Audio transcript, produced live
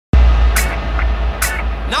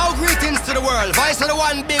Now greetings to the world. Vice of the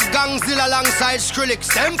one big gangzilla alongside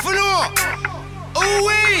Skrillex. Them for no.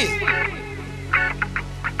 Ooh-wee.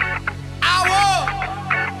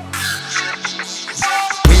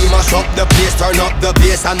 Mash up the place, turn up the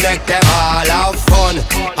bass and make them all have fun.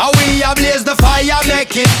 How we ablaze the fire,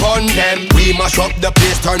 make it fun them. We mash up the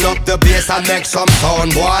place, turn up the bass and make some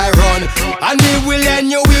sound, boy run. And we will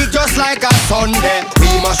end your week just like a Sunday.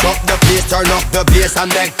 We mash up the place, turn up the bass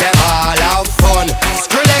and make them all have fun.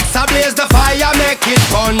 Skrillex ablaze the fire, make it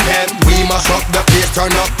fun them. We mash up the place,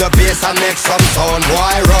 turn up the bass and make some sound,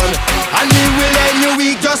 boy run. And we will end your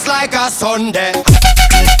week just like a Sunday.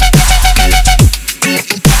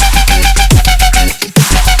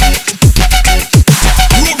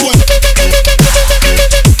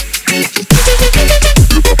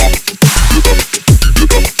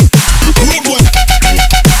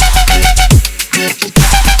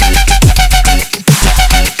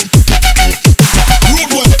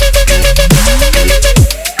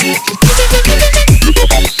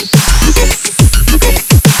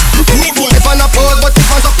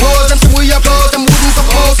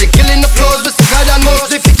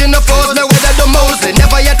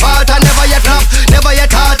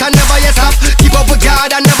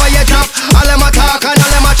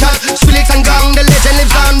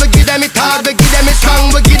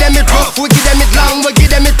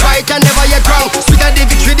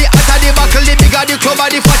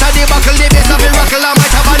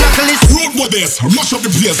 Mash up the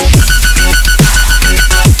place.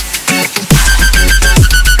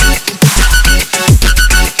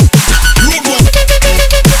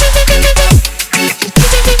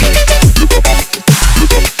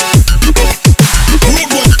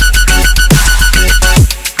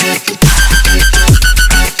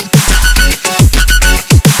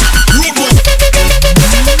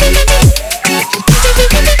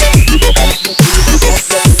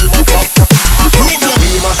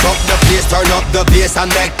 And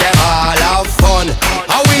make them all have fun.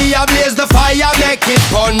 How we ablaze the fire, make it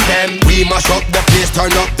fun them. We mash up the place, turn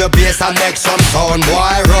up the bass and make some sound,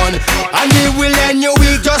 boy run. And we will end your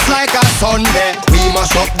week just like a Sunday. We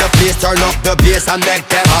mash up the place, turn up the bass and make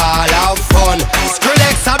them all have fun.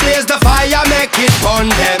 Skrillex ablaze the fire, make it fun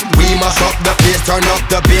them. We mash up the place, turn up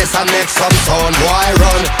the bass and make some sound, boy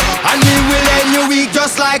run. And we will end your week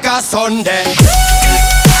just like a Sunday.